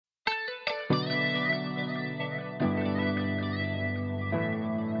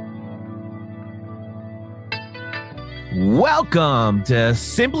Welcome to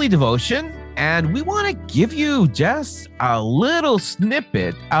Simply Devotion, and we want to give you just a little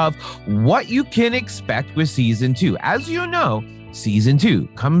snippet of what you can expect with Season 2. As you know, Season 2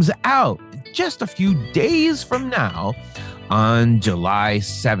 comes out just a few days from now on July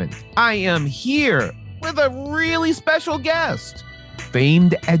 7th. I am here with a really special guest,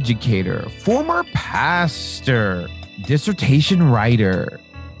 famed educator, former pastor, dissertation writer,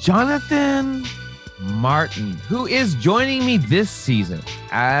 Jonathan Martin, who is joining me this season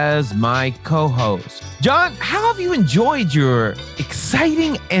as my co-host. John, how have you enjoyed your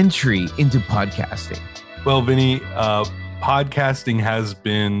exciting entry into podcasting? Well, Vinny, podcasting has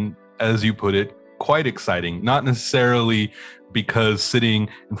been, as you put it, quite exciting. Not necessarily because sitting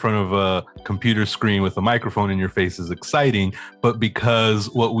in front of a computer screen with a microphone in your face is exciting, but because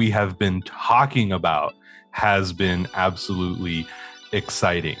what we have been talking about has been absolutely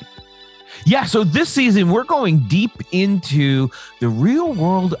exciting. Yeah, so this season, we're going deep into the real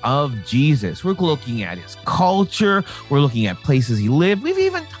world of Jesus. We're looking at his culture. We're looking at places he lived. We've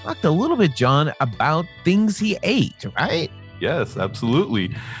even talked a little bit, John, about things he ate, right? Yes,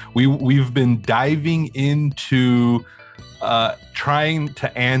 absolutely. We've been diving into trying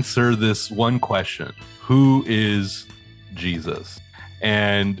to answer this one question: who is Jesus?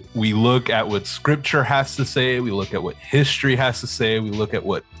 And we look at what scripture has to say. We look at what history has to say. We look at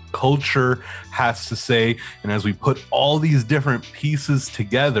what culture has to say. And as we put all these different pieces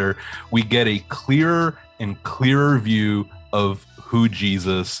together, we get a clearer and clearer view of who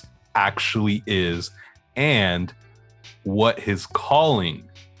Jesus actually is and what his calling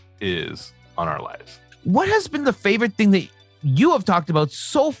is on our lives. What has been the favorite thing that you have talked about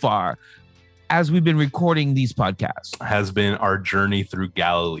so far as we've been recording these podcasts? Has been our journey through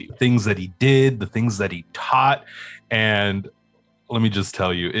Galilee, things that he did, the things that he taught. And let me just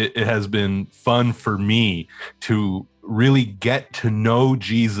tell you, it has been fun for me to really get to know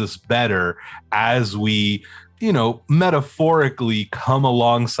Jesus better as we, metaphorically come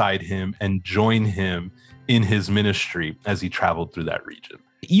alongside him and join him in his ministry as he traveled through that region.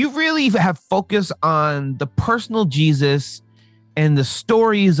 You really have focused on the personal Jesus and the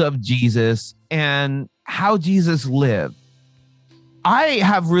stories of Jesus and how Jesus lived. I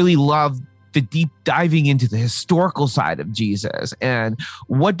have really loved the deep diving into the historical side of Jesus and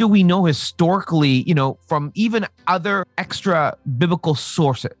what do we know historically, from even other extra biblical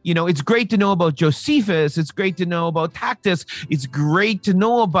sources. It's great to know about Josephus. It's great to know about Tacitus. It's great to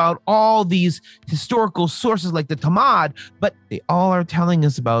know about all these historical sources like the Talmud, but they all are telling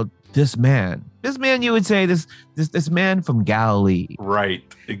us about this man. This man, you would say, this man from Galilee. Right,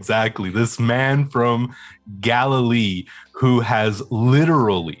 exactly. This man from Galilee who has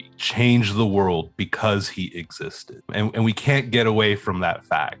literally changed the world because he existed. And we can't get away from that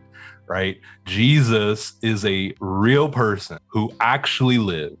fact, right? Jesus is a real person who actually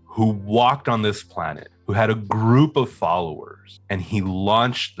lived, who walked on this planet, who had a group of followers, and he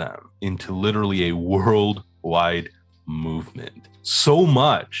launched them into literally a worldwide movement. So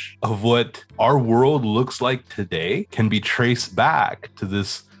much of what our world looks like today can be traced back to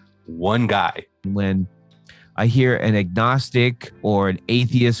this one guy. When I hear an agnostic or an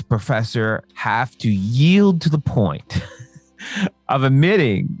atheist professor have to yield to the point of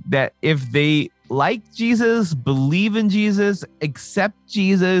admitting that if they like Jesus, believe in Jesus, accept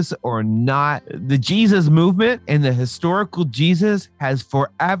Jesus or not, the Jesus movement and the historical Jesus has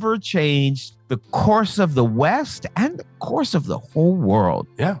forever changed the course of the West and the course of the whole world.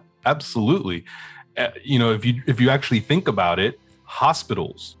 Yeah, absolutely. If you actually think about it,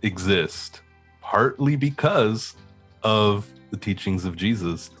 hospitals exist partly because of the teachings of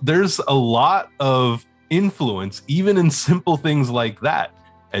Jesus. There's a lot of influence, even in simple things like that,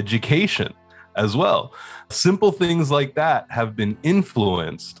 education as well. Simple things like that have been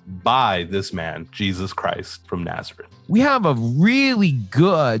influenced by this man, Jesus Christ from Nazareth. We have a really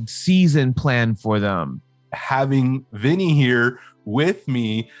good season plan for them. Having Vinny here with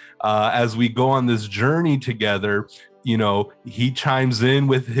me as we go on this journey together, he chimes in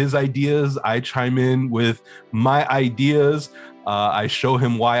with his ideas. I chime in with my ideas. I show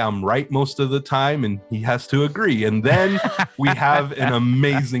him why I'm right most of the time, and he has to agree. And then we have an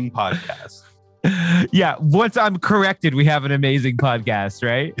amazing podcast. Yeah, once I'm corrected, we have an amazing podcast,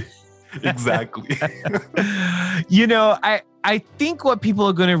 right? Exactly. I think what people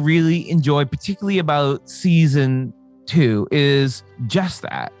are going to really enjoy, particularly about season 2, is just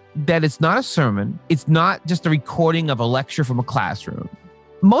that it's not a sermon. It's not just a recording of a lecture from a classroom.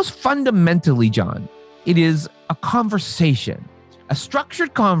 Most fundamentally, John, it is a conversation, a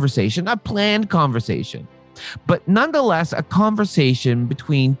structured conversation, a planned conversation, but nonetheless, a conversation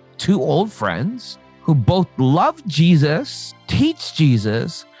between two old friends who both love Jesus, teach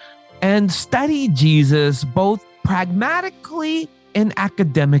Jesus, and study Jesus both pragmatically and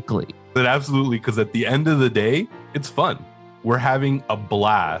academically. But absolutely, because at the end of the day, it's fun. We're having a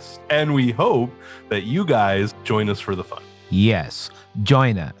blast, and we hope that you guys join us for the fun. Yes,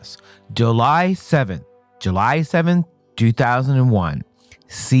 join us. July 7th, 2001,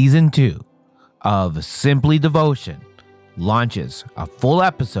 Season 2 of Simply Devotion launches a full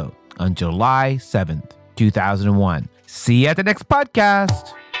episode on July 7th, 2001. See you at the next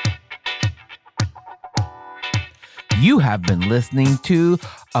podcast. You have been listening to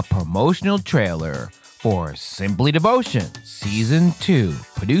a promotional trailer for Simply Devotion Season 2,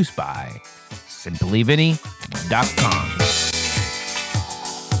 produced by SimplyVinny.com.